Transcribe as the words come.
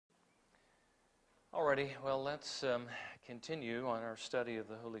Alrighty, well, let's continue on our study of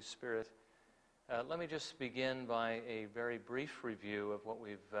the Holy Spirit. Let me just begin by a very brief review of what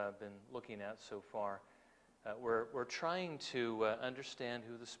we've been looking at so far. We're trying to understand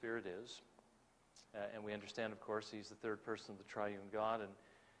who the Spirit is, and we understand, of course, He's the third person of the triune God,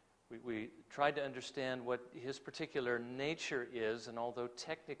 and we tried to understand what His particular nature is, and although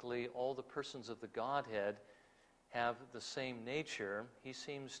technically all the persons of the Godhead have the same nature, He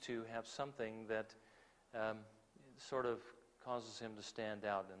seems to have something that sort of causes Him to stand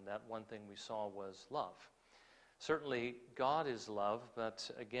out, and that one thing we saw was love. Certainly, God is love, but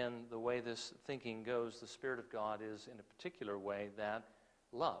again, the way this thinking goes, the Spirit of God is, in a particular way, that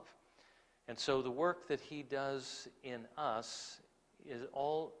love. And so the work that He does in us is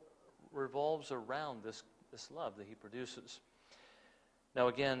all revolves around this love that He produces. Now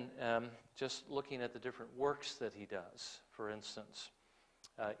again, just looking at the different works that He does, for instance,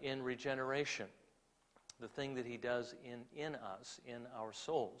 in regeneration, the thing that He does in us, in our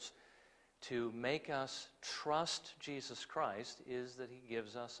souls, to make us trust Jesus Christ is that He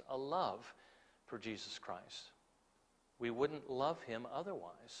gives us a love for Jesus Christ. We wouldn't love Him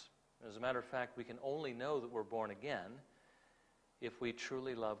otherwise. As a matter of fact, we can only know that we're born again if we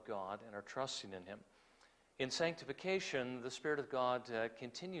truly love God and are trusting in Him. In sanctification, the Spirit of God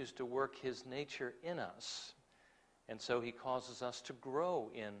continues to work His nature in us, and so He causes us to grow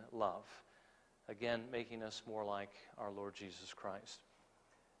in love, again, making us more like our Lord Jesus Christ.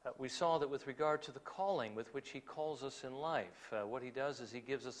 We saw that with regard to the calling with which He calls us in life, what He does is He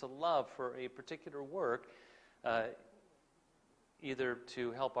gives us a love for a particular work, either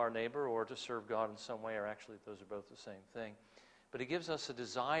to help our neighbor or to serve God in some way, or actually those are both the same thing. But He gives us a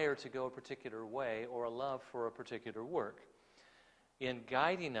desire to go a particular way or a love for a particular work. In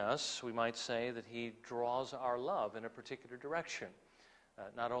guiding us, we might say that He draws our love in a particular direction,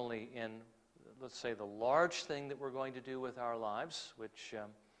 not only in, let's say, the large thing that we're going to do with our lives, which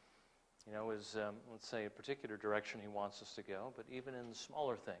is, let's say, a particular direction He wants us to go, but even in the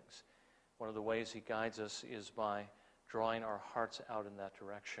smaller things. One of the ways He guides us is by drawing our hearts out in that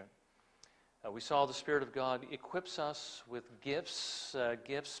direction. We saw the Spirit of God equips us with gifts,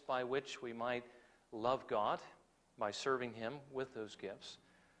 gifts by which we might love God by serving Him with those gifts,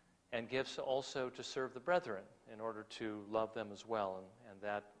 and gifts also to serve the brethren in order to love them as well, and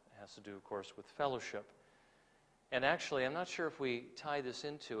that has to do, of course, with fellowship. And actually, I'm not sure if we tie this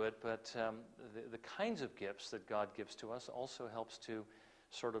into it, but the kinds of gifts that God gives to us also helps to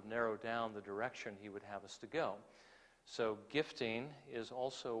sort of narrow down the direction He would have us to go. So gifting is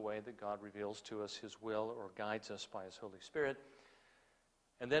also a way that God reveals to us His will or guides us by His Holy Spirit.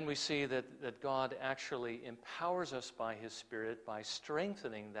 And then we see that God actually empowers us by His Spirit by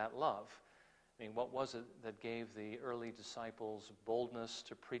strengthening that love. I mean, what was it that gave the early disciples boldness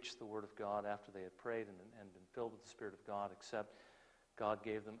to preach the Word of God after they had prayed and been filled with the Spirit of God, except God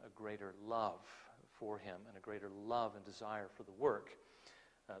gave them a greater love for Him and a greater love and desire for the work.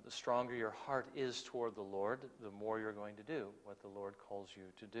 The stronger your heart is toward the Lord, the more you're going to do what the Lord calls you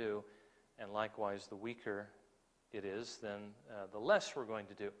to do. And likewise, the weaker it is, then the less we're going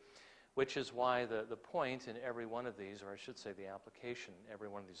to do. Which is why the point in every one of these, or I should say the application in every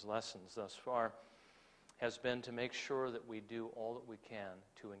one of these lessons thus far, has been to make sure that we do all that we can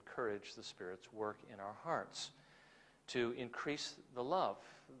to encourage the Spirit's work in our hearts, to increase the love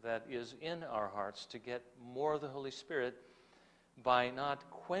that is in our hearts, to get more of the Holy Spirit by not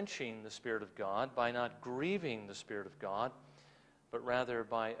quenching the Spirit of God, by not grieving the Spirit of God, but rather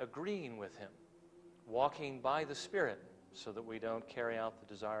by agreeing with Him, walking by the Spirit so that we don't carry out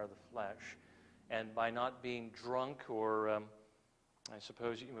the desire of the flesh, and by not being drunk or, I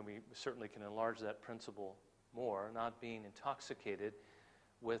suppose we certainly can enlarge that principle more, not being intoxicated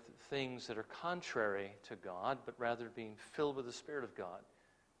with things that are contrary to God, but rather being filled with the Spirit of God,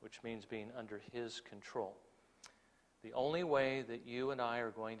 which means being under His control. The only way that you and I are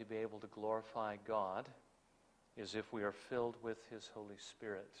going to be able to glorify God is if we are filled with His Holy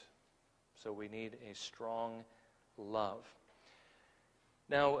Spirit. So we need a strong love.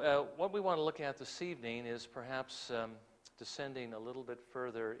 Now, what we want to look at this evening is perhaps descending a little bit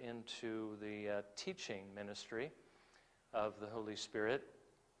further into the teaching ministry of the Holy Spirit.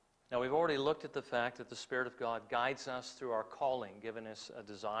 Now, we've already looked at the fact that the Spirit of God guides us through our calling, giving us a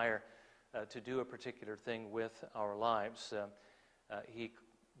desire to do a particular thing with our lives. He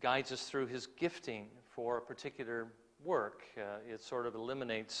guides us through His gifting for a particular work. It sort of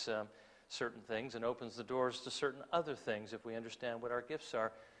eliminates certain things and opens the doors to certain other things if we understand what our gifts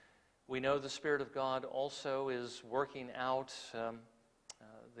are. We know the Spirit of God also is working out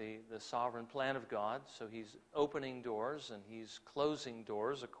the sovereign plan of God, so He's opening doors and He's closing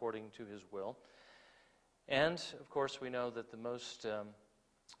doors according to His will. And, of course, we know that the most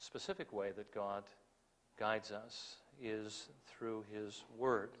specific way that God guides us is through His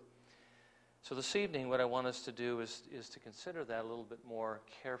Word. So this evening, what I want us to do is to consider that a little bit more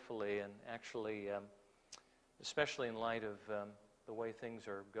carefully, and actually, especially in light of the way things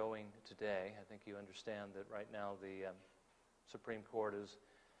are going today. I think you understand that right now the Supreme Court is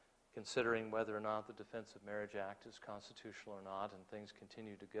considering whether or not the Defense of Marriage Act is constitutional or not, and things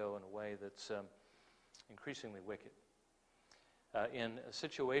continue to go in a way that's increasingly wicked. In a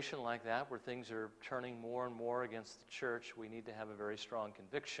situation like that, where things are turning more and more against the church, we need to have a very strong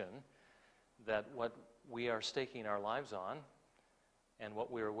conviction that what we are staking our lives on, and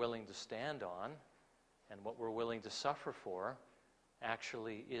what we are willing to stand on, and what we're willing to suffer for,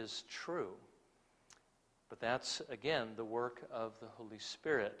 actually is true. But that's, again, the work of the Holy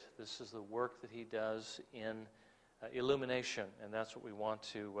Spirit. This is the work that He does in illumination, and that's what we want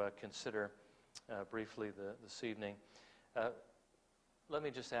to consider briefly this evening. Let me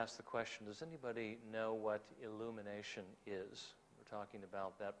just ask the question, does anybody know what illumination is? We're talking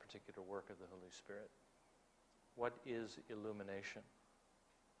about that particular work of the Holy Spirit. What is illumination?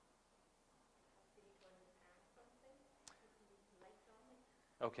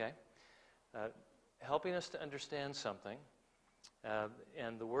 Okay. Helping us to understand something,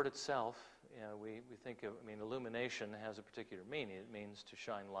 and the word itself, we think of, illumination has a particular meaning. It means to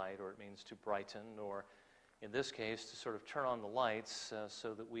shine light, or it means to brighten, or in this case, to sort of turn on the lights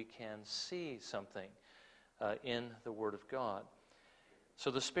so that we can see something in the Word of God. So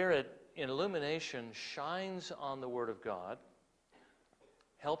the Spirit in illumination shines on the Word of God,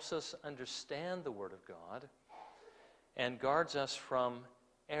 helps us understand the Word of God, and guards us from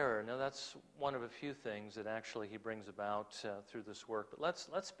error. Now that's one of a few things that actually He brings about through this work. But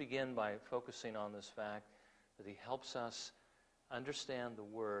let's begin by focusing on this fact that He helps us understand the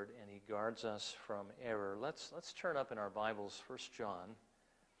Word and He guards us from error. Let's turn up in our Bibles 1 John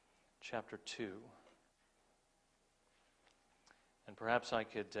chapter 2. And perhaps I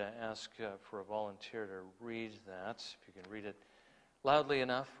could ask for a volunteer to read that, if you can read it loudly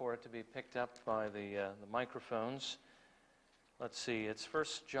enough for it to be picked up by the microphones. Let's see, it's 1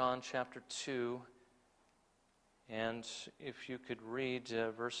 John chapter 2, and if you could read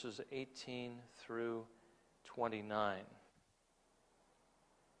verses 18 through 29.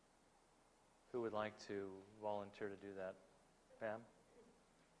 Who would like to volunteer to do that? Pam?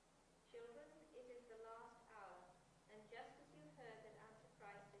 Children, it is the last hour, and just as you heard that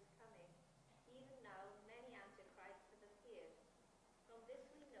Antichrist is coming, even now many Antichrists have appeared. From this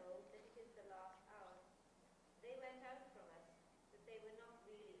we know that it is the last hour. They went out from us, but they were not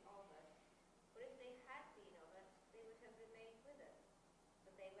really of us. For if they had been of us, they would have remained with us.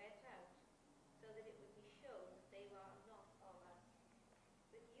 But they went out, so that it would be shown that they were not of us.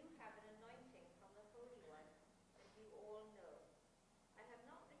 But you have an anointing from the Holy One, as you all know. I have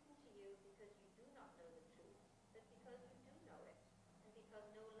not written to you because you do not know the truth, but because you do know it, and because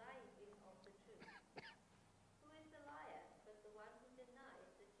no lie is of the truth. Who is the liar but the one who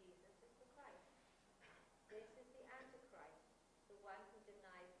denies that Jesus is the Christ? This is the Antichrist, the one who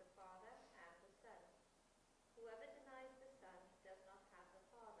denies the Father and the Son. Whoever denies the Son does not have the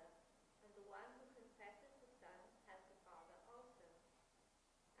Father, and the one who confesses the Son has the Father also.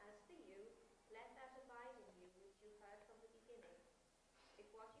 As for you, let that abide in you which you heard from the beginning. If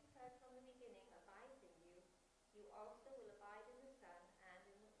what you heard from the beginning abides in you, you also will abide in the Son and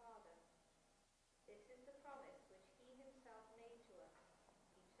in the Father. This is the promise which He Himself made to us,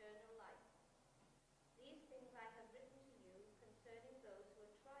 eternal life. These things I have written to you concerning those who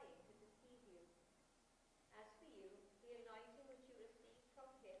are trying to deceive you. As for you, the anointing which you received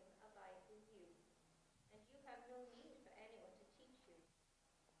from Him abides in you, and you have no need for anyone to teach you.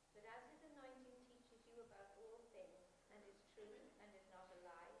 But as His anointing teaches you about all things, and is true and is not a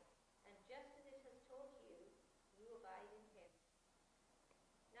lie, and just as it has taught you, you abide in Him.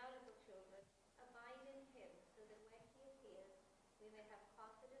 Now, little children, abide in Him, so that when He appears, we may have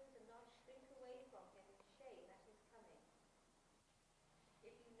confidence and not shrink away from Him in shame at His coming.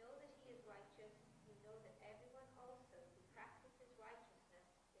 If you know that He is righteous, you know that everyone also who practices righteousness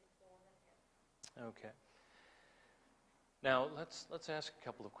is born of Him. Okay. Now, let's ask a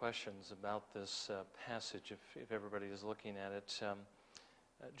couple of questions about this passage, if everybody is looking at it.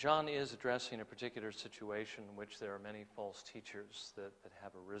 John is addressing a particular situation in which there are many false teachers that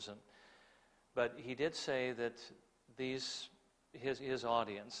have arisen. But he did say that his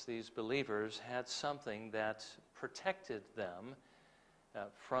audience, these believers, had something that protected them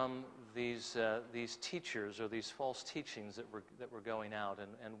from these teachers or these false teachings that were going out.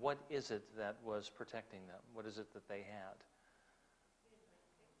 And what is it that was protecting them? What is it that they had?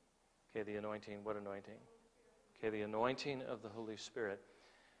 Okay, the anointing. What anointing? Okay, the anointing of the Holy Spirit.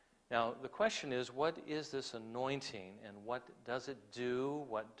 Now, the question is, what is this anointing, and what does it do?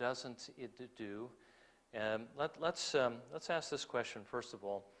 What doesn't it do? Let's ask this question first of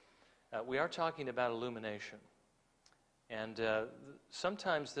all. We are talking about illumination, and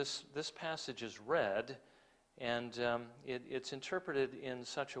sometimes this passage is read, and it's interpreted in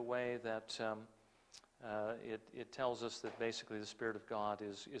such a way that it tells us that basically the Spirit of God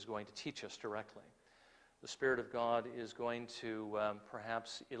is going to teach us directly. The Spirit of God is going to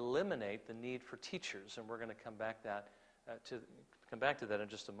perhaps eliminate the need for teachers, and we're going to come back to that in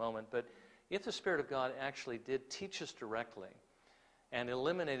just a moment. But if the Spirit of God actually did teach us directly and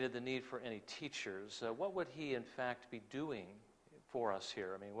eliminated the need for any teachers, what would He in fact be doing for us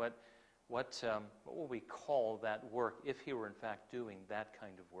here? I mean, what would we call that work if He were in fact doing that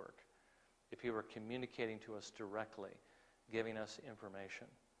kind of work? If He were communicating to us directly, giving us information?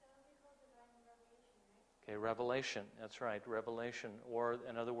 Okay, revelation, that's right, revelation, or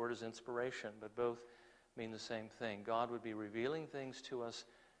another word is inspiration, but both mean the same thing. God would be revealing things to us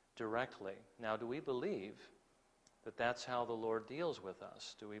directly. Now, do we believe that that's how the Lord deals with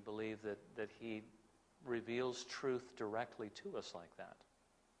us? Do we believe that He reveals truth directly to us like that?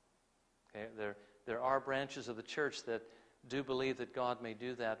 Okay, there are branches of the church that do believe that God may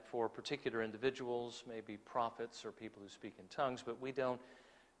do that for particular individuals, maybe prophets or people who speak in tongues, but we don't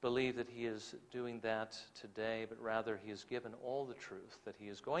believe that He is doing that today, but rather He has given all the truth that He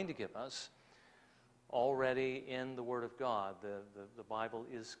is going to give us already in the Word of God. The Bible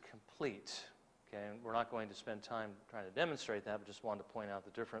is complete. Okay, and we're not going to spend time trying to demonstrate that, but just wanted to point out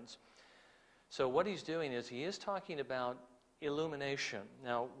the difference. So what He's doing is He is talking about illumination.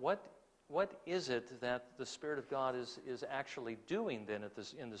 Now, what is it that the Spirit of God is actually doing then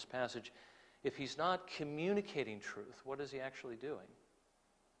in this passage? If He's not communicating truth, what is He actually doing?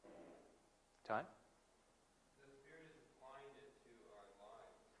 Ty? The Spirit is applying it to our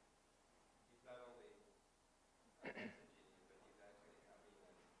lives. He's not only messaging you, but He's actually having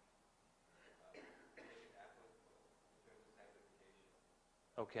us make it applicable in terms of sanctification.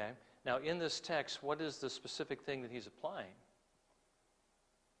 Okay. Now, in this text, what is the specific thing that He's applying?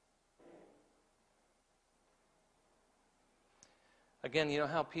 Again, you know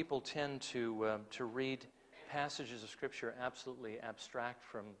how people tend to read passages of Scripture absolutely abstract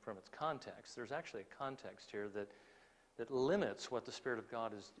from its context. There's actually a context here that limits what the Spirit of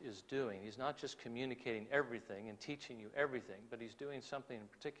God is doing. He's not just communicating everything and teaching you everything, but He's doing something in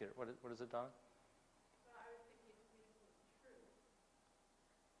particular. What is it, Donna? Well, I would think He's communicating truth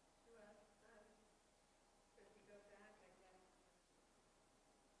to us, because if we go back, I guess,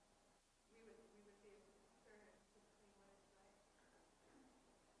 we would be able to discern between what is right and what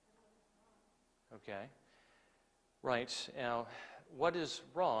is wrong. Okay. Right. Now, what is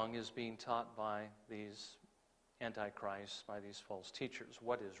wrong is being taught by these antichrists, by these false teachers.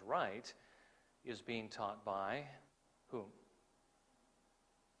 What is right is being taught by whom?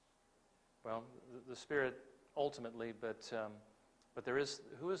 Well, the Spirit ultimately, but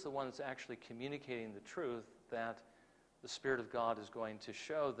who is the one that's actually communicating the truth that the Spirit of God is going to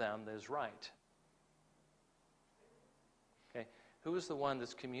show them that is right? Okay. Who is the one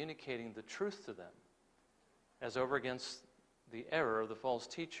that's communicating the truth to them? As over against the error of the false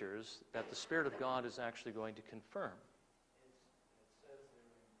teachers that the Spirit of God is actually going to confirm. It says there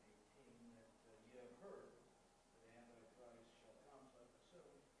in 18 that you have heard that the Antichrist shall come. So I assume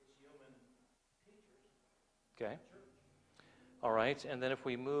it's human teachers. Okay. All right, and then if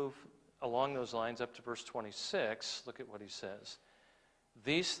we move along those lines up to verse 26, look at what he says.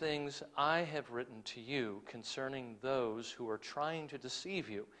 These things I have written to you concerning those who are trying to deceive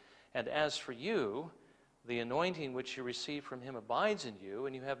you. And as for you, the anointing which you receive from Him abides in you,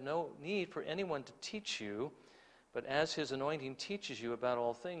 and you have no need for anyone to teach you, but as His anointing teaches you about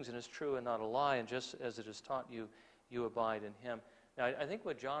all things, and is true and not a lie, and just as it is taught you, you abide in Him. Now, I think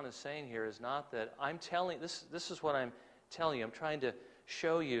what John is saying here is not that I'm telling, this is what I'm telling you. I'm trying to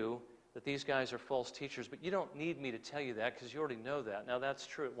show you that these guys are false teachers, but you don't need me to tell you that because you already know that. Now, that's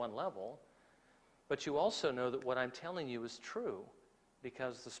true at one level, but you also know that what I'm telling you is true,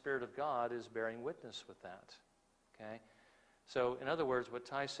 because the Spirit of God is bearing witness with that. Okay? So, in other words, what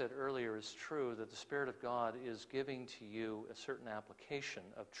Ty said earlier is true, that the Spirit of God is giving to you a certain application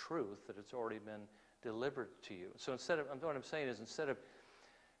of truth that it's already been delivered to you. So what I'm saying is, instead of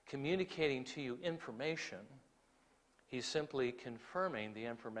communicating to you information, He's simply confirming the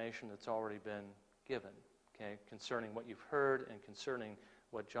information that's already been given, okay, concerning what you've heard and concerning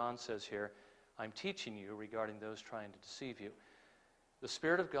what John says here. I'm teaching you regarding those trying to deceive you. The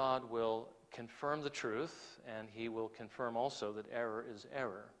Spirit of God will confirm the truth, and He will confirm also that error is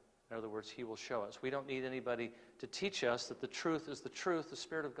error. In other words, He will show us. We don't need anybody to teach us that the truth is the truth. The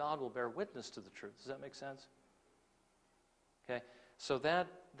Spirit of God will bear witness to the truth. Does that make sense? Okay, so that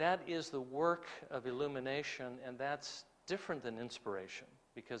is the work of illumination, and that's different than inspiration,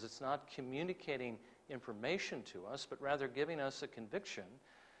 because it's not communicating information to us, but rather giving us a conviction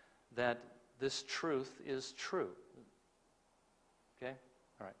that this truth is true. Okay?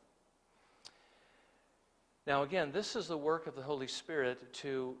 All right. Now again, this is the work of the Holy Spirit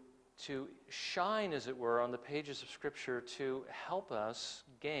to shine, as it were, on the pages of Scripture to help us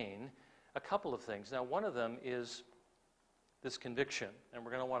gain a couple of things. Now one of them is this conviction, and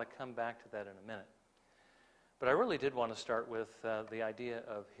we're going to want to come back to that in a minute. But I really did want to start with the idea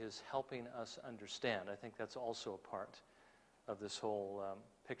of His helping us understand. I think that's also a part of this whole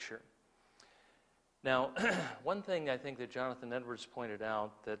picture. Now, one thing I think that Jonathan Edwards pointed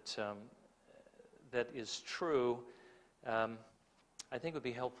out that is true, I think would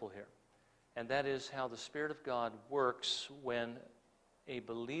be helpful here. And that is how the Spirit of God works when a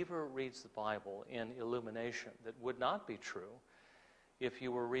believer reads the Bible in illumination. That would not be true if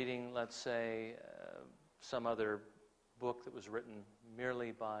you were reading, let's say, some other book that was written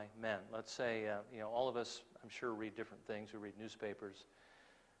merely by men. Let's say, all of us, I'm sure, read different things. We read newspapers,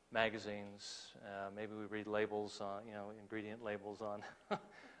 magazines. Maybe we read labels on, ingredient labels on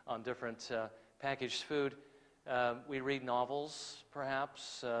on different packaged food. We read novels,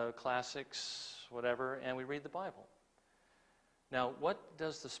 perhaps, classics, whatever, and we read the Bible. Now, what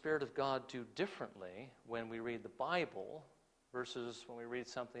does the Spirit of God do differently when we read the Bible versus when we read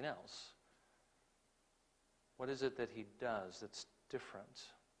something else? What is it that He does that's different?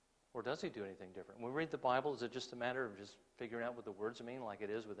 Or does He do anything different? When we read the Bible, is it just a matter of just figuring out what the words mean like it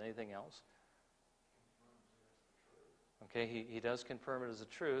is with anything else? Okay, He does confirm it as the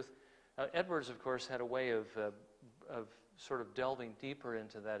truth. Edwards, of course, had a way of sort of delving deeper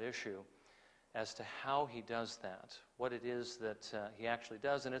into that issue as to how he does that, what it is that he actually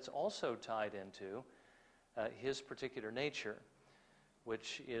does. And it's also tied into his particular nature,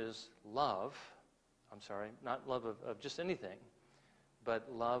 which is love. I'm sorry, not love of just anything,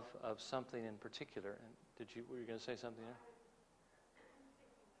 but love of something in particular. And were you going to say something there?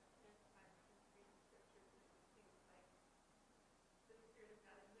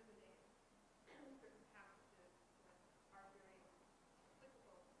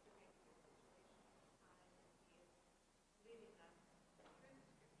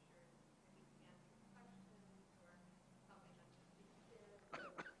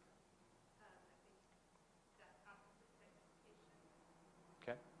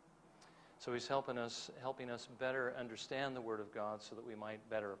 So He's helping us better understand the Word of God so that we might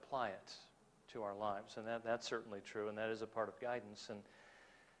better apply it to our lives. And that's certainly true, and that is a part of guidance. And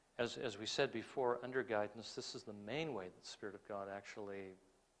as we said before, under guidance, this is the main way that the Spirit of God actually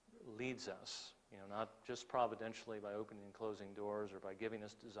leads us. Not just providentially by opening and closing doors or by giving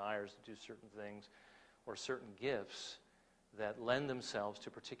us desires to do certain things or certain gifts that lend themselves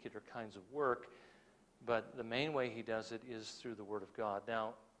to particular kinds of work, but the main way He does it is through the Word of God.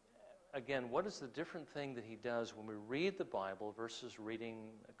 Now, again, what is the different thing that He does when we read the Bible versus reading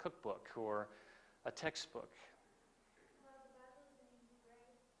a cookbook or a textbook? Well, the Bible is in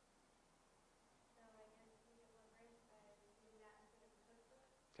Greek, so I guess we get more grace by reading that instead of a cookbook.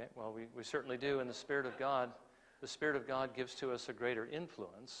 Okay, well, we certainly do, and the Spirit of God gives to us a greater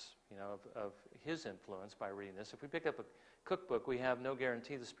influence, of His influence by reading this. If we pick up a cookbook, we have no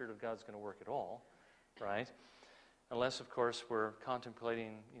guarantee the Spirit of God is going to work at all, right? Unless, of course, we're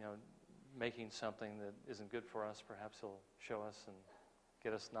contemplating, making something that isn't good for us. Perhaps He'll show us and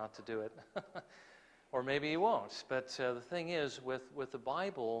get us not to do it. Or maybe He won't. But the thing is, with the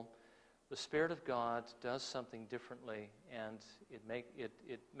Bible, the Spirit of God does something differently, and it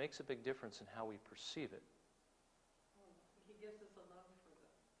makes a big difference in how we perceive it. He gives us a love for the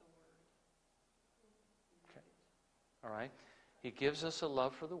Word. Okay. All right. He gives us a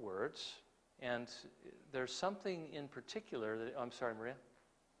love for the words, and there's something in particular that... I'm sorry, Maria?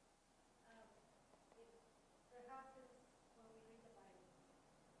 Perhaps it's when we read the Bible. It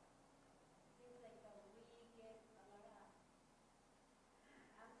seems like we get a lot of answers to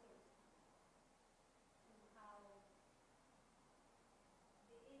how it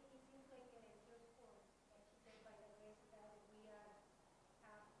seems like just for, like she said, by the grace of God, that we have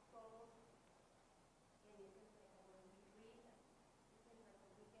troubles, and it seems like when we read them, it seems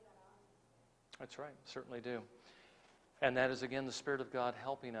like we get our answers. That's right, certainly do. And that is, again, the Spirit of God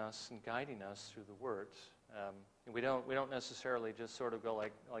helping us and guiding us through the words. And we don't necessarily just sort of go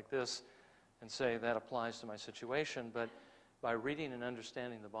like this and say that applies to my situation, but by reading and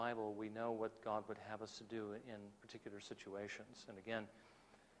understanding the Bible, we know what God would have us to do in particular situations. And again,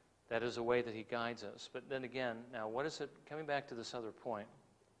 That is a way that he guides us. But then again, now what is it, coming back to this other point,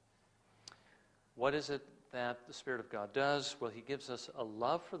 what is it that the Spirit of God does? Well, he gives us a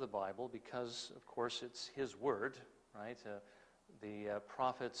love for the Bible because, of course, it's his word, right? The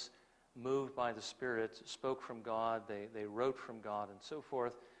prophets, moved by the Spirit, spoke from God, they wrote from God, and so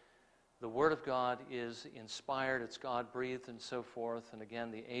forth. The Word of God is inspired, it's God-breathed, and so forth. And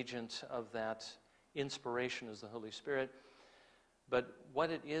again, the agent of that inspiration is the Holy Spirit. But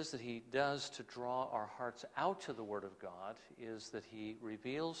what it is that he does to draw our hearts out to the Word of God is that he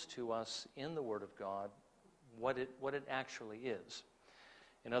reveals to us in the Word of God what it actually is.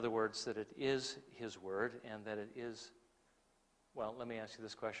 In other words, that it is his Word and that it is, well, let me ask you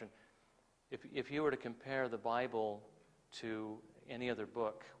this question. If you were to compare the Bible to any other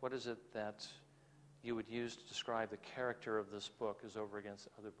book, what is it that you would use to describe the character of this book as over against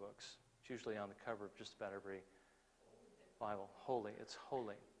other books? It's usually on the cover of just about every Bible. Holy. It's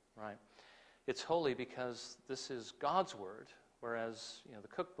holy, right? It's holy because this is God's word, whereas the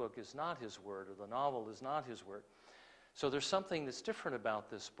cookbook is not his word, or the novel is not his word. So there's something that's different about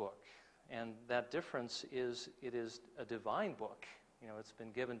this book, and that difference is it is a divine book. It's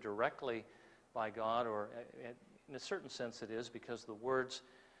been given directly by God, or in a certain sense it is, because the words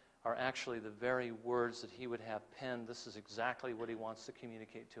are actually the very words that he would have penned. This is exactly what he wants to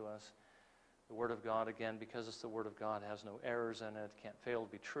communicate to us. The Word of God, again, because it's the Word of God, has no errors in it, can't fail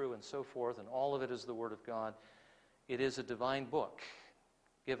to be true, and so forth, and all of it is the Word of God. It is a divine book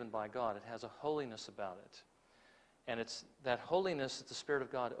given by God. It has a holiness about it. And it's that holiness that the Spirit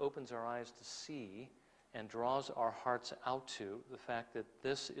of God opens our eyes to see and draws our hearts out to, the fact that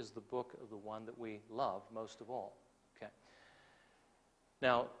this is the book of the one that we love most of all. Okay.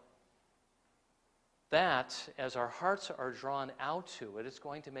 Now, that, as our hearts are drawn out to it, it's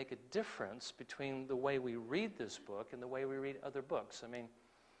going to make a difference between the way we read this book and the way we read other books. I mean,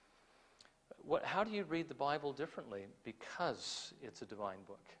 how do you read the Bible differently because it's a divine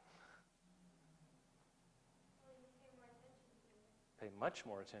book? Pay much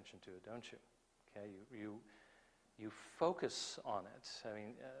more attention to it, don't you? Okay, you focus on it. I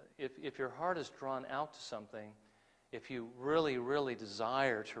mean, if your heart is drawn out to something, if you really, really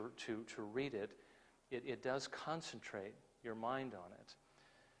desire to read it, it does concentrate your mind on it.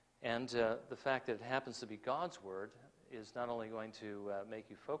 And the fact that it happens to be God's Word is not only going to make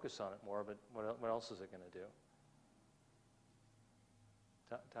you focus on it more, but what else is it going to do?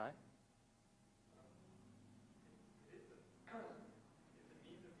 Ty?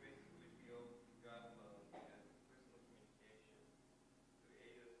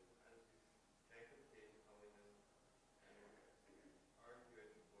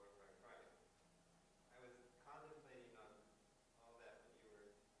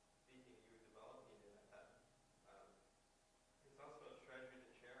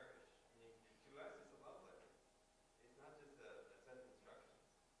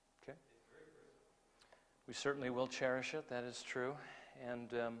 We certainly will cherish it, that is true.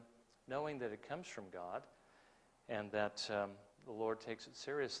 And knowing that it comes from God and that the Lord takes it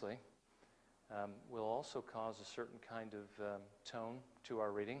seriously will also cause a certain kind of tone to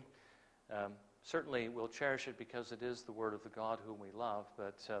our reading. Certainly we'll cherish it because it is the word of the God whom we love,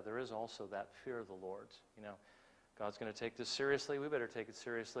 but there is also that fear of the Lord. God's going to take this seriously, we better take it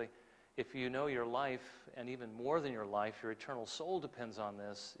seriously. If you know your life, and even more than your life, your eternal soul depends on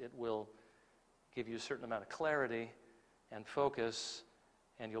this, it will give you a certain amount of clarity and focus,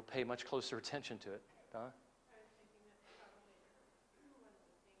 and you'll pay much closer attention to it. Donna? I was thinking that's probably one of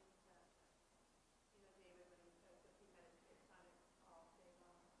the things that, David, when he says that he meditates on it all day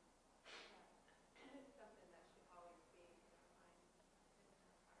long, that it's something that should always be in our mind and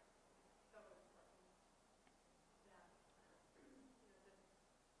in our heart. So important that, just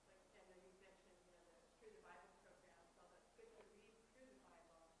like, I know you mentioned, the Through the Bible program, so that's good to read through the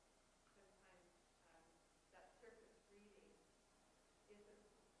Bible. Sometimes that surface reading isn't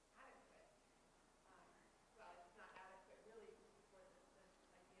adequate. Well, it's not adequate really for the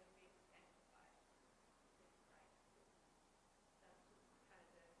idea of being sanctified in Christ. That's just kind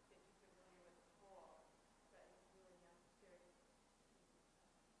of to get you familiar with the whole, but it's really necessary to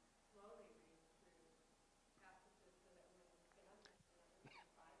slowly read through passages so that when we get understand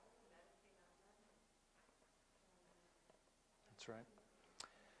the Bible, meditate on them. That's right.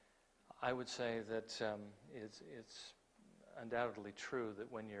 I would say that it's undoubtedly true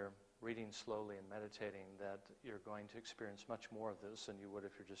that when you're reading slowly and meditating that you're going to experience much more of this than you would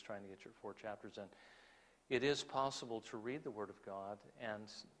if you're just trying to get your 4 chapters in. It is possible to read the Word of God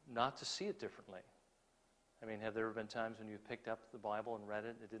and not to see it differently. I mean, have there ever been times when you picked up the Bible and read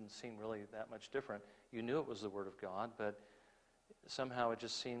it, it didn't seem really that much different? You knew it was the Word of God, but somehow it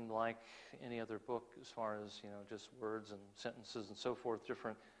just seemed like any other book as far as, just words and sentences and so forth,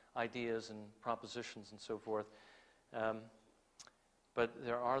 different ideas and propositions and so forth. But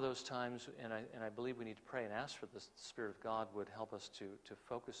there are those times, and I believe we need to pray and ask for this. The Spirit of God would help us to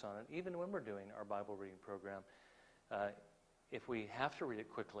focus on it, even when we're doing our Bible reading program. If we have to read it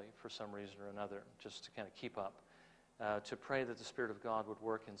quickly for some reason or another, just to kind of keep up, to pray that the Spirit of God would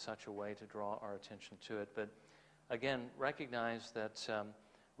work in such a way to draw our attention to it. But again, recognize that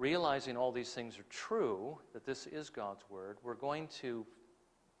realizing all these things are true, that this is God's Word, we're going to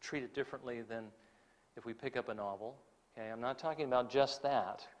treat it differently than if we pick up a novel. Okay, I'm not talking about just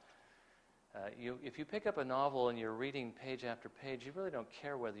that. If you pick up a novel and you're reading page after page, you really don't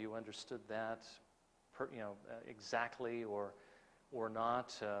care whether you understood that exactly or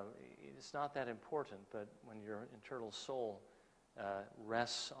not. It's not that important, but when your internal soul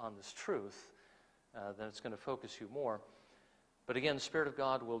rests on this truth, then it's going to focus you more. But again, the Spirit of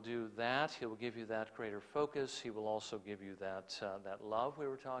God will do that. He will give you that greater focus. He will also give you that love we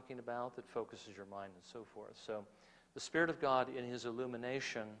were talking about that focuses your mind and so forth. So the Spirit of God in His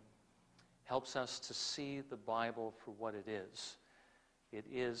illumination helps us to see the Bible for what it is. It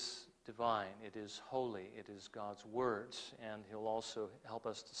is divine. It is holy. It is God's words. And He'll also help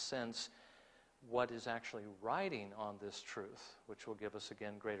us to sense what is actually writing on this truth, which will give us,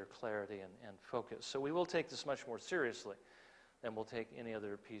 again, greater clarity and focus. So we will take this much more seriously than we'll take any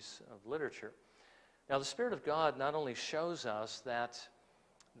other piece of literature. Now, the Spirit of God not only shows us that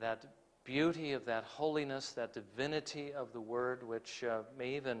beauty of that holiness, that divinity of the Word, which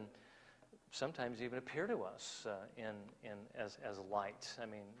may even sometimes even appear to us as light. I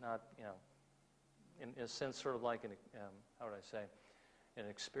mean, not, in a sense, sort of like how would I say, in an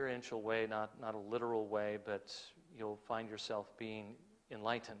experiential way, not a literal way, but you'll find yourself being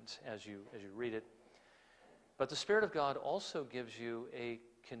enlightened as you read it. But the Spirit of God also gives you a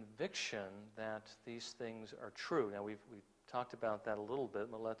conviction that these things are true. Now, we've talked about that a little bit,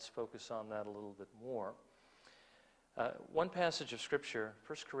 but let's focus on that a little bit more. One passage of Scripture,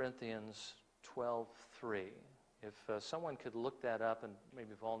 1 Corinthians 12:3. If someone could look that up and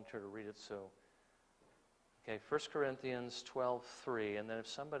maybe volunteer to read it, so. Okay, 1 Corinthians 12:3, and then if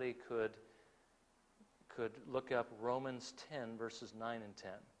somebody could look up Romans 10, verses 9 and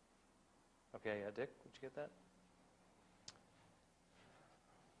 10. Okay, Dick, did you get that?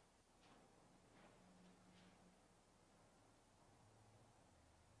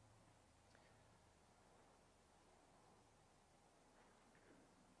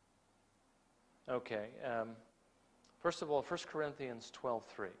 Okay, first of all, 1 Corinthians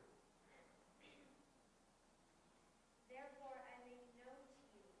 12:3. Therefore I make known to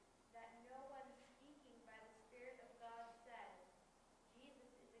you that no one speaking by the Spirit of God says,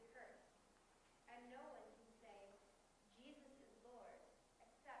 Jesus is accursed, and no one can say, Jesus is Lord,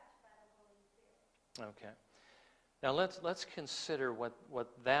 except by the Holy Spirit. Okay. Now let's consider what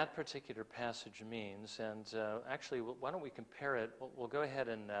that particular passage means, and actually, why don't we compare it? We'll go ahead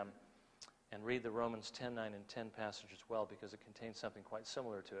and read the Romans 10, 9, and 10 passage as well, because it contains something quite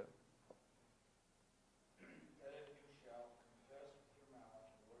similar to it. That if you shall confess with your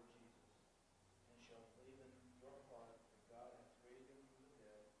mouth the Lord Jesus, and shall believe in your heart that God hath raised him from the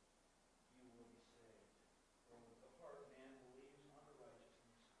dead, you will be saved. For with the heart man believes unto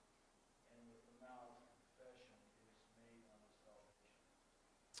righteousness, and with the mouth confession is made unto salvation.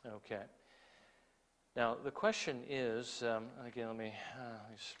 Okay. Now the question is, again, let me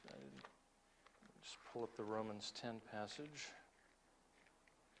just pull up the Romans 10 passage,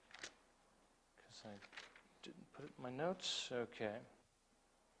 because I didn't put it in my notes. Okay.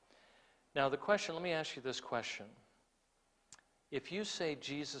 Now the question, let me ask you this question. If you say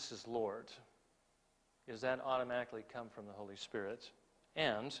Jesus is Lord, does that automatically come from the Holy Spirit?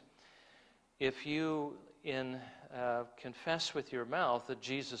 And if you confess with your mouth that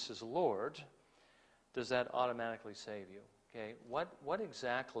Jesus is Lord, does that automatically save you? Okay. What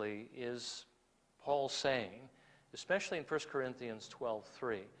exactly is Paul saying, especially in 1 Corinthians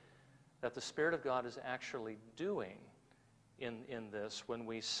 12:3, that the Spirit of God is actually doing in this when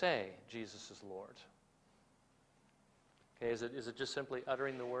we say Jesus is Lord? Okay, is it just simply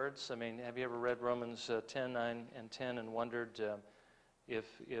uttering the words? I mean, have you ever read Romans 10, 9, and 10 and wondered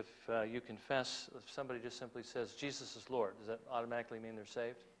if you confess, if somebody just simply says Jesus is Lord, does that automatically mean they're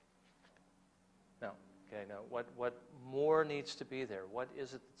saved? No. Okay, no. What more needs to be there? What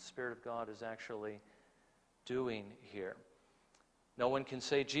is it that the Spirit of God is actually doing here? No one can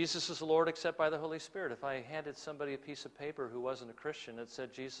say Jesus is Lord except by the Holy Spirit. If I handed somebody a piece of paper who wasn't a Christian that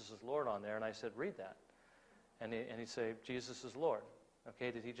said Jesus is Lord on there, and I said, read that, and he'd say, Jesus is Lord. Okay,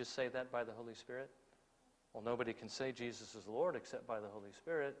 did he just say that by the Holy Spirit? Well, nobody can say Jesus is Lord except by the Holy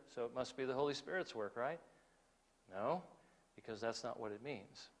Spirit, so it must be the Holy Spirit's work, right? No, because that's not what it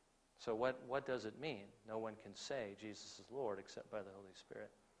means. So what does it mean? No one can say Jesus is Lord except by the Holy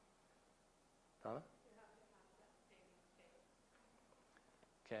Spirit. Donna?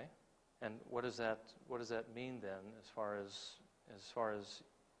 Okay. And what does that mean then as far as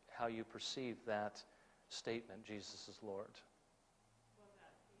how you perceive that statement, Jesus is Lord? Well,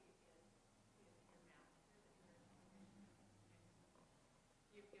 that he is your master,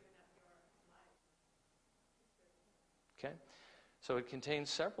 that you've given up your life. Okay. So it contains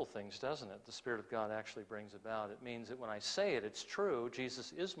several things, doesn't it? The Spirit of God actually brings about. It means that when I say it, it's true,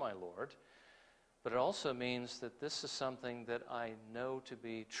 Jesus is my Lord. But it also means that this is something that I know to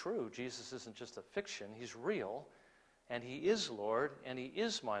be true. Jesus isn't just a fiction, he's real, and he is Lord, and he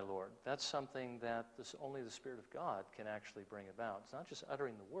is my Lord. That's something that only the Spirit of God can actually bring about. It's not just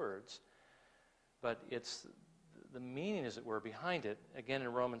uttering the words, but it's the meaning, as it were, behind it. Again,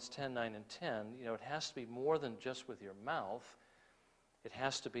 in Romans 10, 9, and 10, it has to be more than just with your mouth. It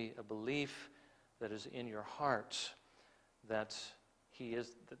has to be a belief that is in your heart that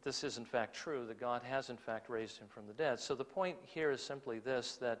this is in fact true, that God has in fact raised him from the dead. So the point here is simply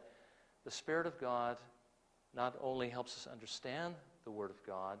this, that the Spirit of God not only helps us understand the Word of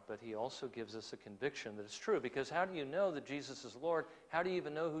God, but he also gives us a conviction that it's true. Because how do you know that Jesus is Lord? How do you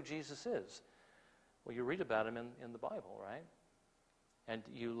even know who Jesus is? Well, you read about him in the Bible, right? And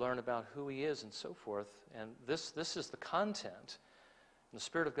you learn about who he is and so forth. And this is the content. And the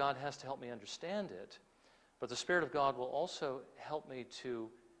Spirit of God has to help me understand it. But the Spirit of God will also help me to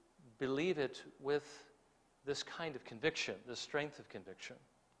believe it with this kind of conviction, this strength of conviction.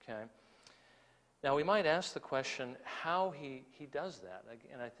 Okay? Now, we might ask the question how he does that.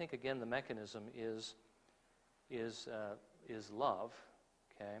 And I think, again, the mechanism is love.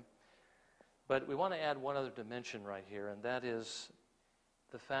 Okay? But we want to add one other dimension right here, and that is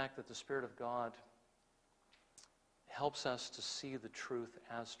the fact that the Spirit of God helps us to see the truth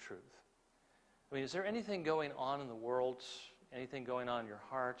as truth. I mean, is there anything going on in the world, anything going on in your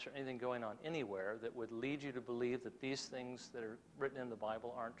heart, or anything going on anywhere that would lead you to believe that these things that are written in the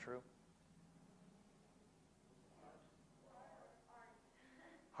Bible aren't true?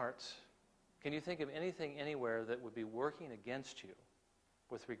 Hearts. Can you think of anything anywhere that would be working against you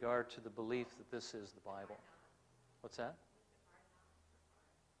with regard to the belief that this is the Bible? What's that?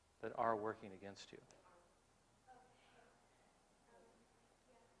 That are working against you.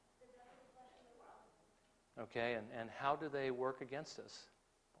 Okay, and how do they work against us?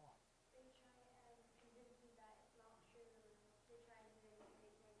 They try and convince you that it's not true. They try and manipulate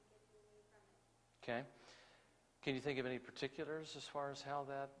you to get you away from it. Okay. Can you think of any particulars as far as how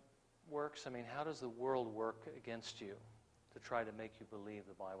that works? I mean, how does the world work against you to try to make you believe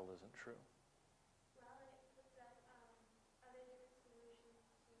the Bible isn't true? Well, it puts up other different solutions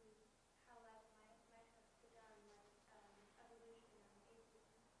to how life might have to go down, like evolution and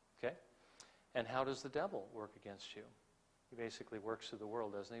atheism. Okay. And how does the devil work against you? He basically works through the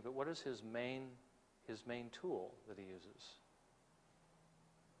world, doesn't he? But what is his main tool that he uses?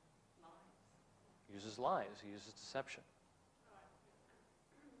 Lies. He uses lies. He uses deception. Oh, I was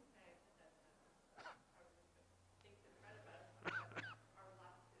going to say that I was just think that read about our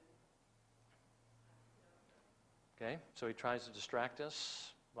life to, Okay? So he tries to distract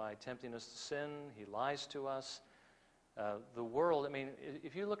us by tempting us to sin. He lies to us. The world, I mean,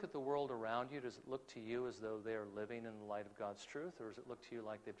 if you look at the world around you, does it look to you as though they are living in the light of God's truth, or does it look to you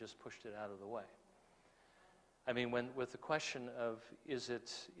like they've just pushed it out of the way? I mean, with the question of is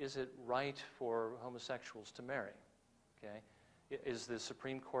it right for homosexuals to marry? Okay, is the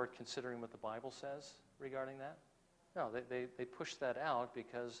Supreme Court considering what the Bible says regarding that? No, they push that out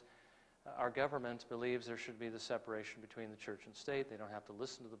because our government believes there should be the separation between the church and state. They don't have to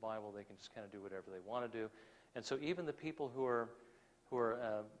listen to the Bible. They can just kind of do whatever they want to do. And so even the people who are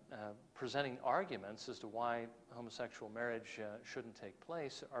presenting arguments as to why homosexual marriage shouldn't take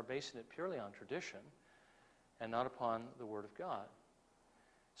place are basing it purely on tradition and not upon the Word of God.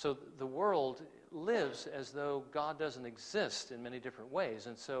 So the world lives as though God doesn't exist in many different ways.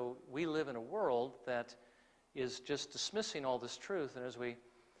 And so we live in a world that is just dismissing all this truth. And as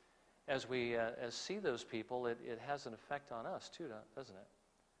we see those people, it has an effect on us too, doesn't it?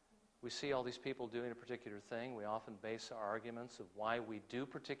 We see all these people doing a particular thing. We often base our arguments of why we do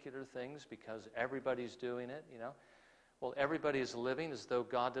particular things because everybody's doing it, Well, everybody is living as though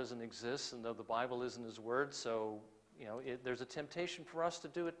God doesn't exist and though the Bible isn't his word, so, there's a temptation for us to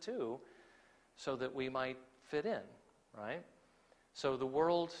do it too so that we might fit in, right? So the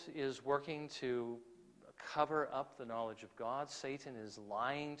world is working to cover up the knowledge of God. Satan is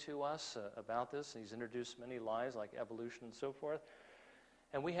lying to us about this. He's introduced many lies like evolution and so forth.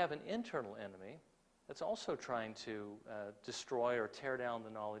 And we have an internal enemy that's also trying to destroy or tear down the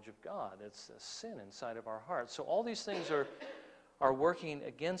knowledge of God. It's a sin inside of our hearts. So all these things are working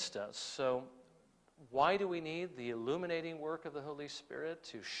against us. So why do we need the illuminating work of the Holy Spirit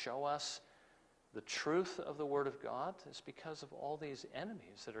to show us the truth of the Word of God? It's because of all these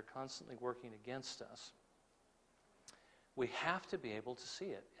enemies that are constantly working against us. We have to be able to see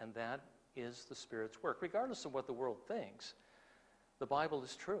it, and that is the Spirit's work. Regardless of what the world thinks, the Bible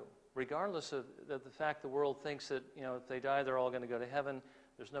is true. Regardless of the fact the world thinks that, if they die, they're all going to go to heaven,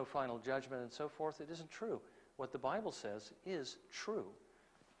 there's no final judgment and so forth, it isn't true. What the Bible says is true,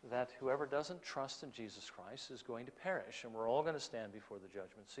 that whoever doesn't trust in Jesus Christ is going to perish, and we're all going to stand before the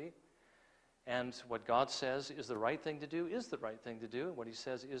judgment seat. And what God says is the right thing to do is the right thing to do, and what He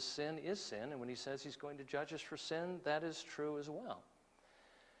says is sin, and when He says He's going to judge us for sin, that is true as well.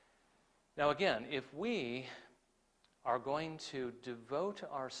 Now again, if we are going to devote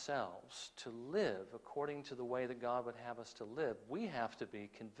ourselves to live according to the way that God would have us to live, we have to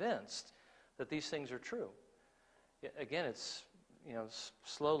be convinced that these things are true. Again, it's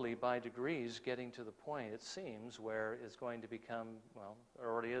slowly, by degrees, getting to the point, it seems, where it's going to become, well, it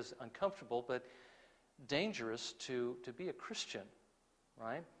already is uncomfortable, but dangerous to be a Christian,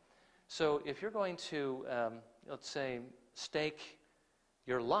 right? So if you're going to, let's say, stake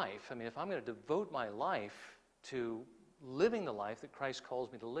your life, if I'm going to devote my life to living the life that Christ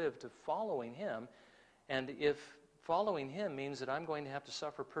calls me to live, to following Him, and if following Him means that I'm going to have to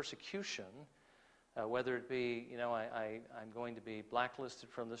suffer persecution, whether it be, I'm going to be blacklisted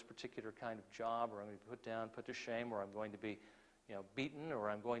from this particular kind of job, or I'm going to be put down, put to shame, or I'm going to be, beaten, or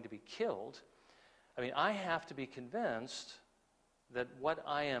I'm going to be killed. I have to be convinced that what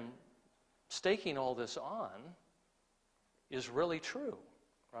I am staking all this on is really true,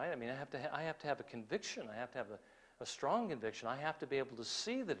 right? I have to have a conviction. I have to have a strong conviction. I have to be able to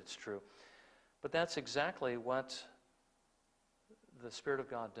see that it's true. But that's exactly what the Spirit of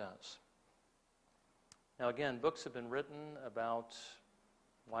God does. Now again, books have been written about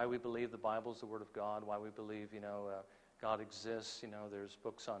why we believe the Bible is the Word of God, why we believe, God exists. There's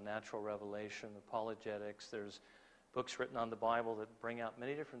books on natural revelation, apologetics. There's books written on the Bible that bring out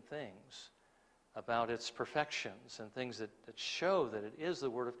many different things about its perfections and things that show that it is the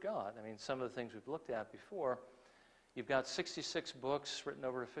Word of God. Some of the things we've looked at before, you've got 66 books written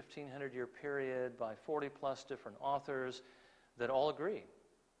over a 1,500-year period by 40-plus different authors that all agree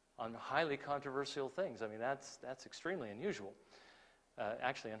on highly controversial things. That's extremely unusual,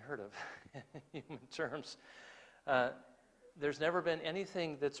 actually unheard of in human terms. There's never been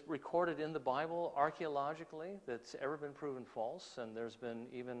anything that's recorded in the Bible archaeologically that's ever been proven false, and there's been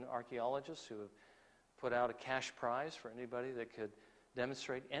even archaeologists who have put out a cash prize for anybody that could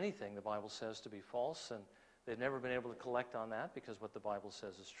demonstrate anything the Bible says to be false, and they've never been able to collect on that because what the Bible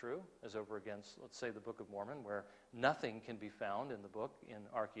says is true, as over against, let's say, the Book of Mormon, where nothing can be found in the book in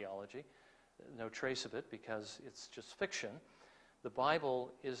archaeology, no trace of it because it's just fiction. The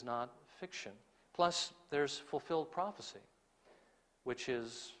Bible is not fiction. Plus, there's fulfilled prophecy, which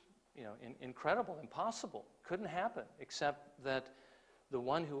is, incredible, impossible, couldn't happen, except that the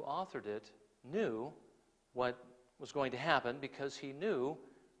one who authored it knew what was going to happen because he knew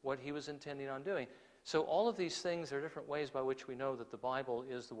what he was intending on doing. So all of these things are different ways by which we know that the Bible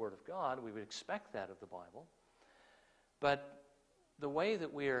is the Word of God. We would expect that of the Bible. But the way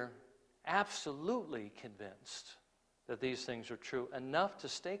that we are absolutely convinced that these things are true enough to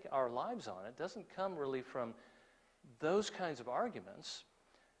stake our lives on it doesn't come really from those kinds of arguments.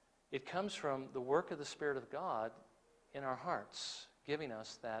 It comes from the work of the Spirit of God in our hearts, giving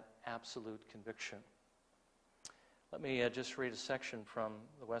us that absolute conviction. Let me just read a section from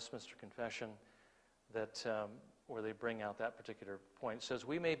the Westminster Confession that where they bring out that particular point. It says,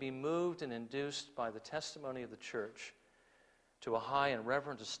 "We may be moved and induced by the testimony of the Church to a high and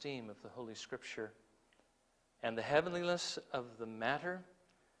reverent esteem of the Holy Scripture and the heavenliness of the matter,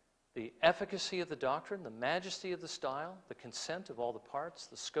 the efficacy of the doctrine, the majesty of the style, the consent of all the parts,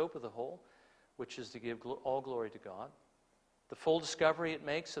 the scope of the whole, which is to give all glory to God, the full discovery it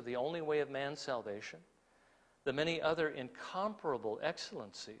makes of the only way of man's salvation, the many other incomparable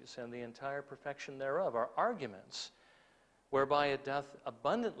excellencies and the entire perfection thereof are arguments whereby it doth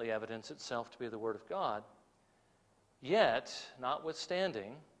abundantly evidence itself to be the Word of God. Yet,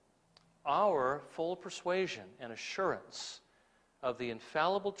 notwithstanding, our full persuasion and assurance of the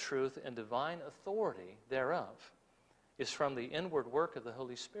infallible truth and divine authority thereof is from the inward work of the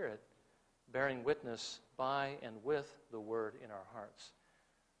Holy Spirit, bearing witness by and with the Word in our hearts."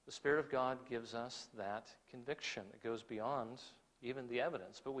 the Spirit of God gives us that conviction. It goes beyond even the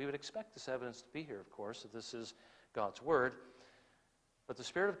evidence. But we would expect this evidence to be here, of course, if this is God's Word. But the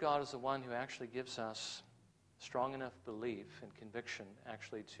Spirit of God is the one who actually gives us strong enough belief and conviction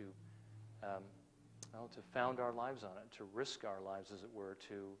actually to found our lives on it, to risk our lives, as it were,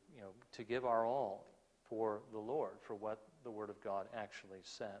 to give our all for the Lord, for what the Word of God actually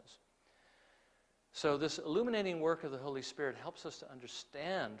says. So this illuminating work of the Holy Spirit helps us to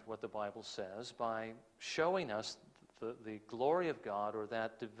understand what the Bible says by showing us the glory of God, or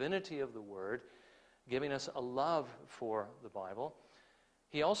that divinity of the Word, giving us a love for the Bible.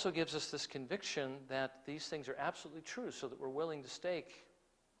 He also gives us this conviction that these things are absolutely true, so that we're willing to stake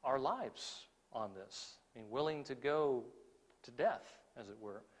our lives on this. I mean, willing to go to death, as it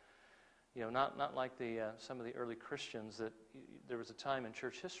were. Not like some of the early Christians, that there was a time in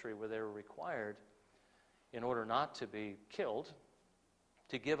church history where they were required, in order not to be killed,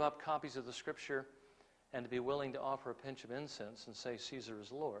 to give up copies of the Scripture and to be willing to offer a pinch of incense and say, Caesar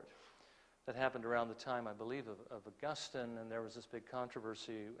is Lord. That happened around the time, I believe, of Augustine, and there was this big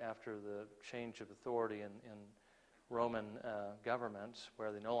controversy after the change of authority in Roman government,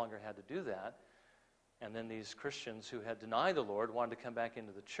 where they no longer had to do that. And then these Christians who had denied the Lord wanted to come back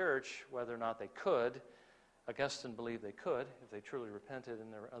into the church, whether or not they could. Augustine believed they could, if they truly repented,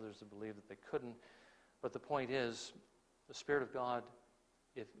 and there were others that believed that they couldn't. But the point is, the Spirit of God,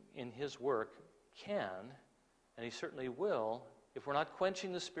 if in His work, can, and He certainly will, if we're not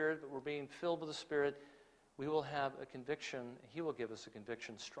quenching the Spirit, but we're being filled with the Spirit, we will have a conviction, He will give us a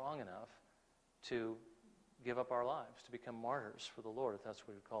conviction strong enough to give up our lives, to become martyrs for the Lord, if that's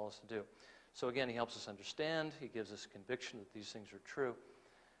what He would call us to do. So again, He helps us understand. He gives us conviction that these things are true.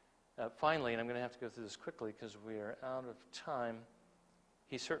 Finally, and I'm going to have to go through this quickly because we are out of time,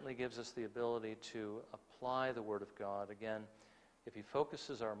 He certainly gives us the ability to apply the Word of God. Again, if He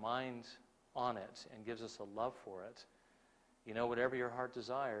focuses our mind on it and gives us a love for it, whatever your heart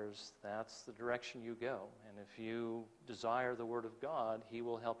desires, that's the direction you go. And if you desire the Word of God, He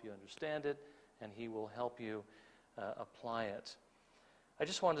will help you understand it, and He will help you apply it. I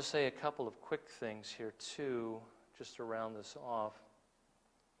just wanted to say a couple of quick things here, too, just to round this off.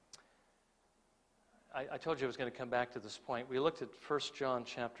 I told you I was going to come back to this point. We looked at 1 John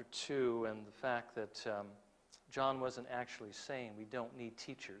chapter 2 and the fact that John wasn't actually saying we don't need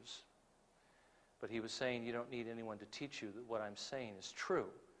teachers. But he was saying you don't need anyone to teach you that what I'm saying is true.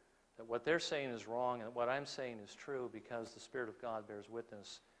 That what they're saying is wrong and what I'm saying is true, because the Spirit of God bears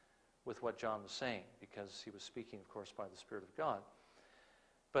witness with what John was saying, because he was speaking, of course, by the Spirit of God.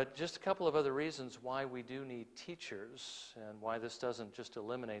 But just a couple of other reasons why we do need teachers, and why this doesn't just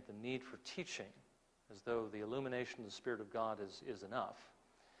eliminate the need for teaching, as though the illumination of the Spirit of God is enough,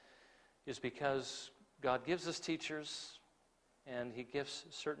 is because God gives us teachers, and He gives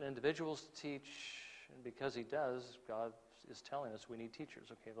certain individuals to teach, and because He does, God is telling us we need teachers.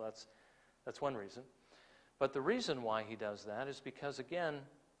 Okay, well, that's one reason. But the reason why He does that is because, again,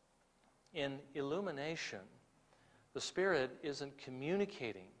 in illumination, the Spirit isn't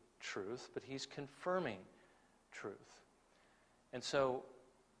communicating truth, but He's confirming truth. And so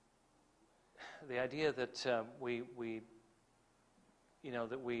the idea that we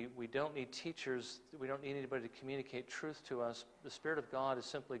don't need teachers, we don't need anybody to communicate truth to us, the Spirit of God is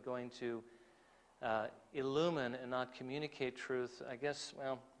simply going to illumine and not communicate truth. I guess,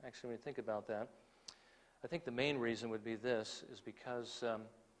 well, actually, when you think about that, I think the main reason would be this, is because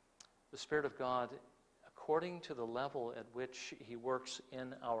the Spirit of God, according to the level at which He works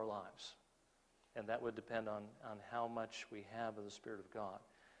in our lives, and that would depend on how much we have of the Spirit of God,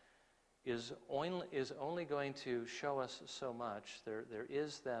 is only going to show us so much. There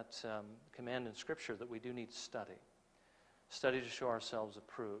is that command in Scripture that we do need to study. Study to show ourselves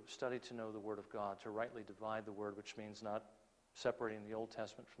approved. Study to know the Word of God, to rightly divide the Word, which means not separating the Old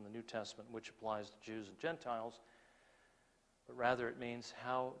Testament from the New Testament, which applies to Jews and Gentiles, but rather it means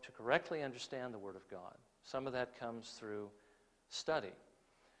how to correctly understand the Word of God. Some of that comes through study.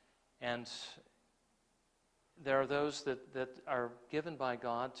 And there are those that are given by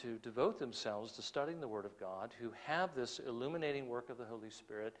God to devote themselves to studying the Word of God, who have this illuminating work of the Holy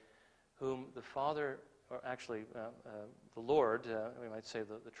Spirit, whom the Father, or actually the Lord, we might say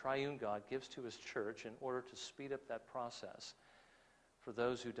the triune God, gives to His church in order to speed up that process for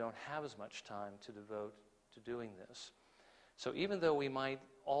those who don't have as much time to devote to doing this. So even though we might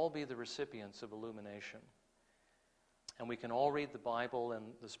all be the recipients of illumination, and we can all read the Bible, and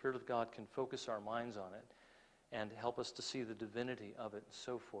the Spirit of God can focus our minds on it and help us to see the divinity of it and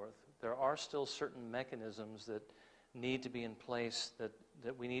so forth, there are still certain mechanisms that need to be in place that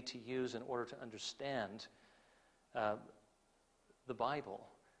we need to use in order to understand the Bible.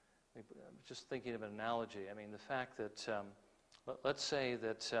 I'm just thinking of an analogy. I mean, the fact that, let's say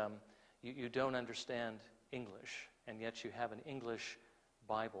that you don't understand English, and yet you have an English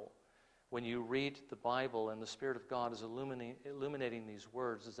Bible. When you read the Bible and the Spirit of God is illuminating these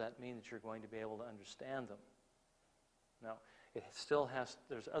words, does that mean that you're going to be able to understand them? No. It still has,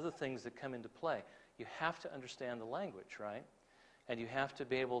 there's other things that come into play. You have to understand the language, right? And you have to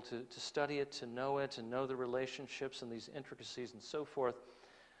be able to study it, and know the relationships and these intricacies and so forth.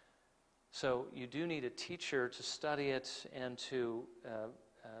 So you do need a teacher to study it and to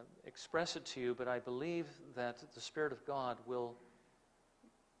express it to you, but I believe that the Spirit of God will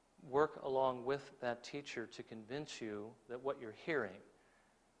work along with that teacher to convince you that what you're hearing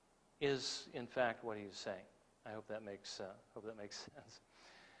is, in fact, what he's saying. I hope that makes sense.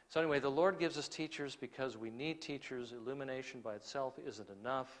 So anyway, the Lord gives us teachers because we need teachers. Illumination by itself isn't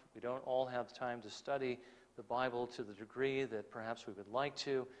enough. We don't all have time to study the Bible to the degree that perhaps we would like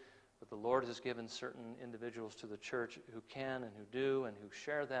to, but the Lord has given certain individuals to the church who can and who do and who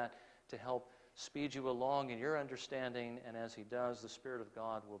share that to help speed you along in your understanding, and as he does, the Spirit of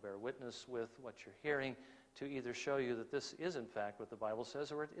God will bear witness with what you're hearing to either show you that this is in fact what the Bible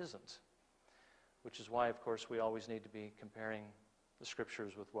says or it isn't. Which is why, of course, we always need to be comparing the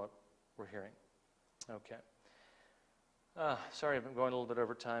Scriptures with what we're hearing. Okay. Sorry, I've been going a little bit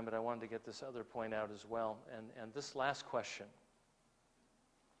over time, but I wanted to get this other point out as well. And this last question.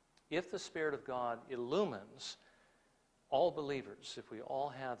 If the Spirit of God illumines all believers, if we all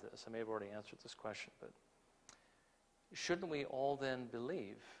have this, I may have already answered this question, but shouldn't we all then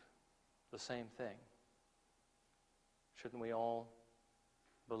believe the same thing? Shouldn't we all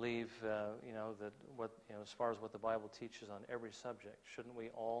believe, that what, as far as what the Bible teaches on every subject, shouldn't we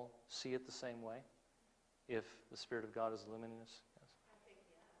all see it the same way if the Spirit of God is illuminating us? Yes. I think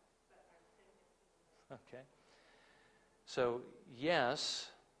yes, but our sin is. Okay. So, yes,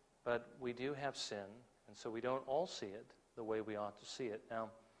 but we do have sin, and so we don't all see it the way we ought to see it.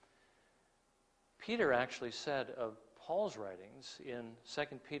 Now, Peter actually said of Paul's writings in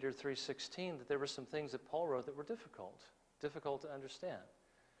 2 Peter 3:16 that there were some things that Paul wrote that were difficult to understand.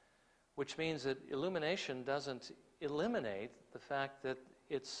 Which means that illumination doesn't eliminate the fact that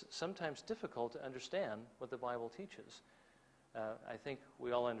it's sometimes difficult to understand what the Bible teaches. I think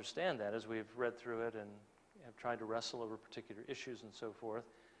we all understand that as we've read through it and have tried to wrestle over particular issues and so forth.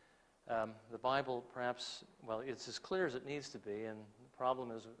 The Bible perhaps, well, it's as clear as it needs to be, and the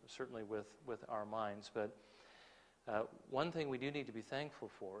problem is certainly with our minds. But one thing we do need to be thankful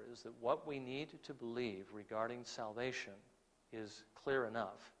for is that what we need to believe regarding salvation is clear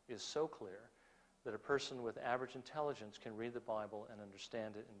enough, is so clear, that a person with average intelligence can read the Bible and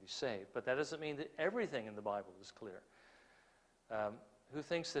understand it and be saved. But that doesn't mean that everything in the Bible is clear. Who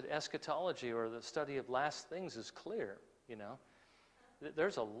thinks that eschatology or the study of last things is clear,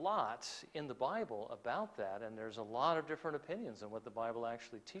 There's a lot in the Bible about that, and there's a lot of different opinions on what the Bible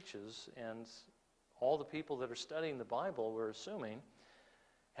actually teaches, and all the people that are studying the Bible, we're assuming,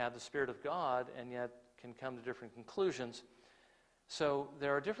 have the Spirit of God and yet can come to different conclusions. So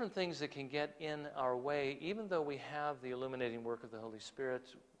there are different things that can get in our way, even though we have the illuminating work of the Holy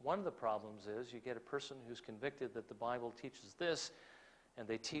Spirit. One of the problems is you get a person who's convicted that the Bible teaches this, and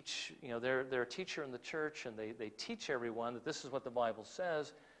they teach, they're a teacher in the church, and they teach everyone that this is what the Bible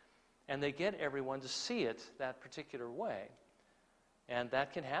says, and they get everyone to see it that particular way. And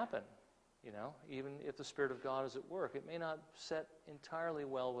that can happen, even if the Spirit of God is at work. It may not set entirely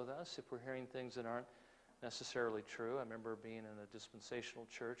well with us if we're hearing things that aren't necessarily true. I remember being in a dispensational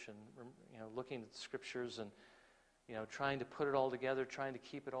church and looking at the Scriptures and trying to put it all together, trying to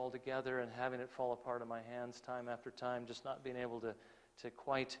keep it all together, and having it fall apart in my hands time after time, just not being able to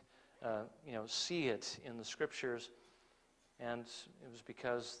quite see it in the Scriptures. And it was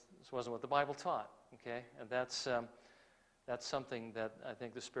because this wasn't what the Bible taught. Okay, and that's something that I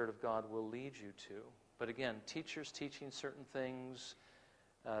think the Spirit of God will lead you to. But again, teachers teaching certain things,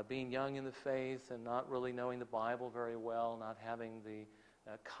 being young in the faith and not really knowing the Bible very well, not having the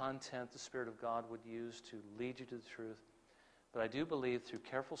content the Spirit of God would use to lead you to the truth. But I do believe through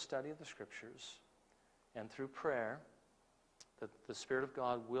careful study of the Scriptures and through prayer that the Spirit of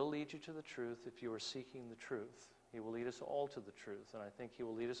God will lead you to the truth if you are seeking the truth. He will lead us all to the truth, and I think He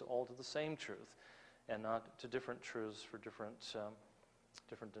will lead us all to the same truth and not to different truths for different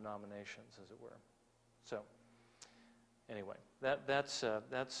denominations, as it were. So, anyway, that's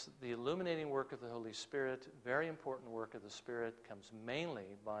the illuminating work of the Holy Spirit. Very important work of the Spirit comes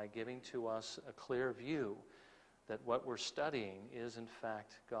mainly by giving to us a clear view that what we're studying is in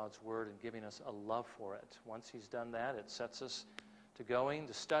fact God's Word and giving us a love for it. Once He's done that, it sets us to going,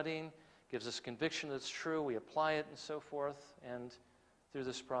 to studying, gives us conviction that it's true, we apply it and so forth, and through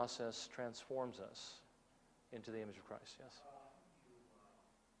this process, transforms us into the image of Christ. Yes? You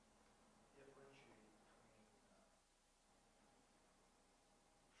differentiate between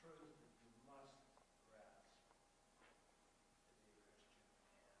truth that you must grasp to be a Christian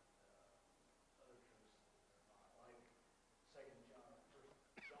and other truths that are not. Like 2 John, 1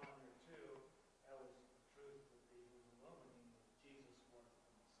 John or 2, that was the truth that he was illuminating that Jesus was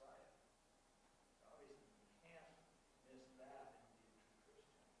the Messiah. Obviously, you can't miss that and be a true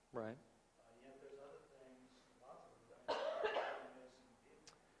Christian. Right. Yet there's other things, lots of things that you miss and be.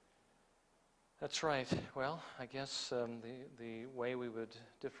 That's right. Well, I guess the way we would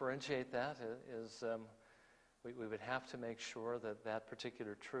differentiate that is we would have to make sure that that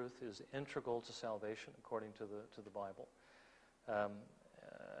particular truth is integral to salvation according to the Bible. I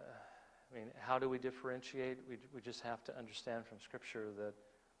mean, how do we differentiate? We just have to understand from Scripture that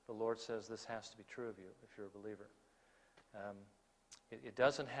the Lord says this has to be true of you if you're a believer. It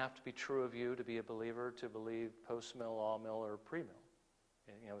doesn't have to be true of you to be a believer, to believe post-mill, all-mill, or pre-mill.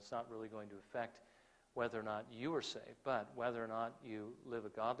 It's not really going to affect whether or not you are saved, but whether or not you live a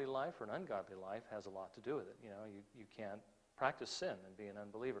godly life or an ungodly life has a lot to do with it. You can't practice sin and be an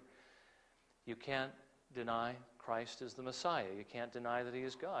unbeliever. You can't deny Christ is the Messiah. You can't deny that he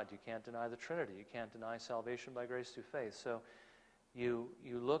is God. You can't deny the Trinity. You can't deny salvation by grace through faith. So you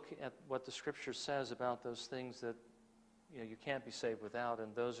look at what the Scripture says about those things that you can't be saved without,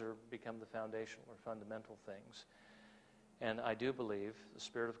 and those become the foundational or fundamental things. And I do believe the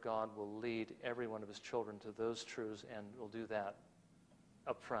Spirit of God will lead every one of his children to those truths, and will do that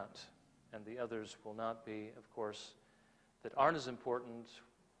up front. And the others will not be, of course, that aren't as important.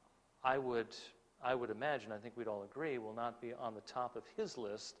 I would imagine, I think we'd all agree, will not be on the top of his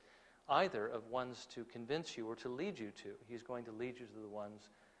list either of ones to convince you or to lead you to. He's going to lead you to the ones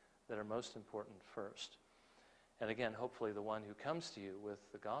that are most important first. And again, hopefully the one who comes to you with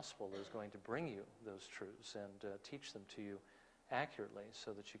the gospel is going to bring you those truths and teach them to you accurately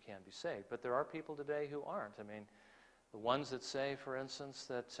so that you can be saved. But there are people today who aren't. I mean, the ones that say, for instance,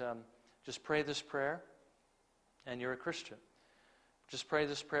 that just pray this prayer and you're a Christian. Just pray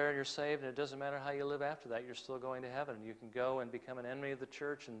this prayer and you're saved, and it doesn't matter how you live after that, you're still going to heaven. You can go and become an enemy of the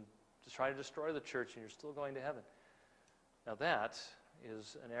church and just try to destroy the church, and you're still going to heaven. Now that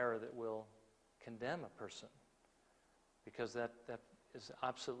is an error that will condemn a person, because that is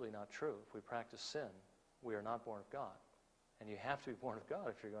absolutely not true. If we practice sin, we are not born of God. And you have to be born of God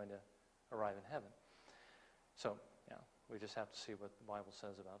if you're going to arrive in heaven. So, we just have to see what the Bible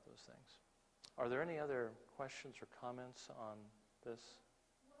says about those things. Are there any other questions or comments on this?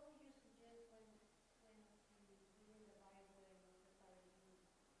 What would you suggest when you read the Bible and decide you get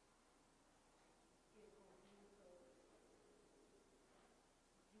confused or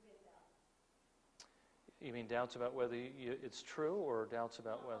you get doubt? You mean doubts about whether it's true, or doubts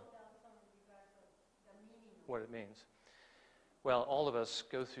about Doubts on regards of the meaning of what it means? Well, all of us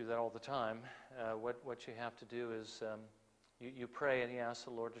go through that all the time. What you have to do is you pray and you ask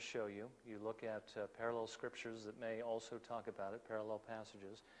the Lord to show you. You look at parallel scriptures that may also talk about it, parallel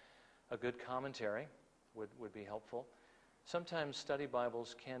passages. A good commentary would be helpful. Sometimes study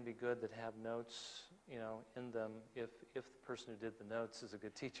Bibles can be good that have notes, in them, if the person who did the notes is a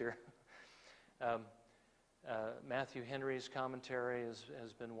good teacher. Matthew Henry's commentary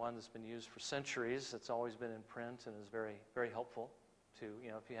has been one that's been used for centuries. It's always been in print and is very, very helpful to,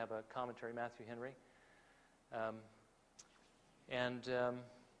 if you have a commentary, Matthew Henry.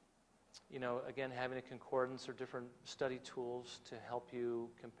 Again, having a concordance or different study tools to help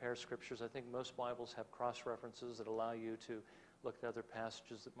you compare scriptures. I think most Bibles have cross-references that allow you to look at other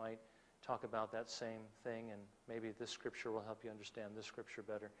passages that might talk about that same thing, and maybe this scripture will help you understand this scripture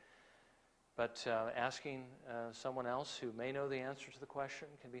better. But asking someone else who may know the answer to the question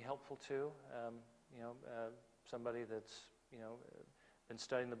can be helpful too. Somebody that's been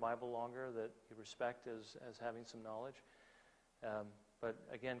studying the Bible longer that you respect as having some knowledge. But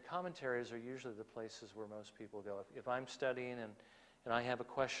again, commentaries are usually the places where most people go. If I'm studying and I have a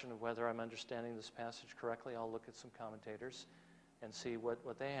question of whether I'm understanding this passage correctly, I'll look at some commentators and see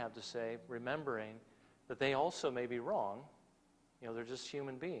what they have to say, remembering that they also may be wrong. They're just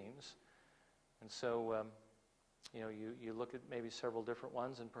human beings. And so, you look at maybe several different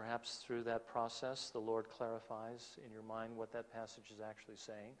ones, and perhaps through that process, the Lord clarifies in your mind what that passage is actually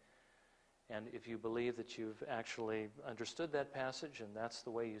saying. And if you believe that you've actually understood that passage and that's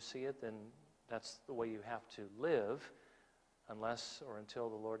the way you see it, then that's the way you have to live, unless or until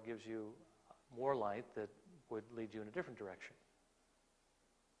the Lord gives you more light that would lead you in a different direction.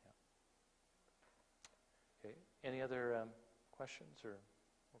 Yeah. Okay. Any other questions or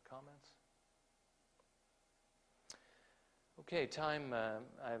comments? Okay, time,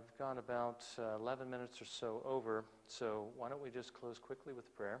 I've gone about 11 minutes or so over, so why don't we just close quickly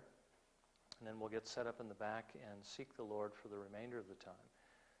with prayer, and then we'll get set up in the back and seek the Lord for the remainder of the time.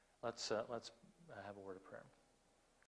 Let's have a word of prayer.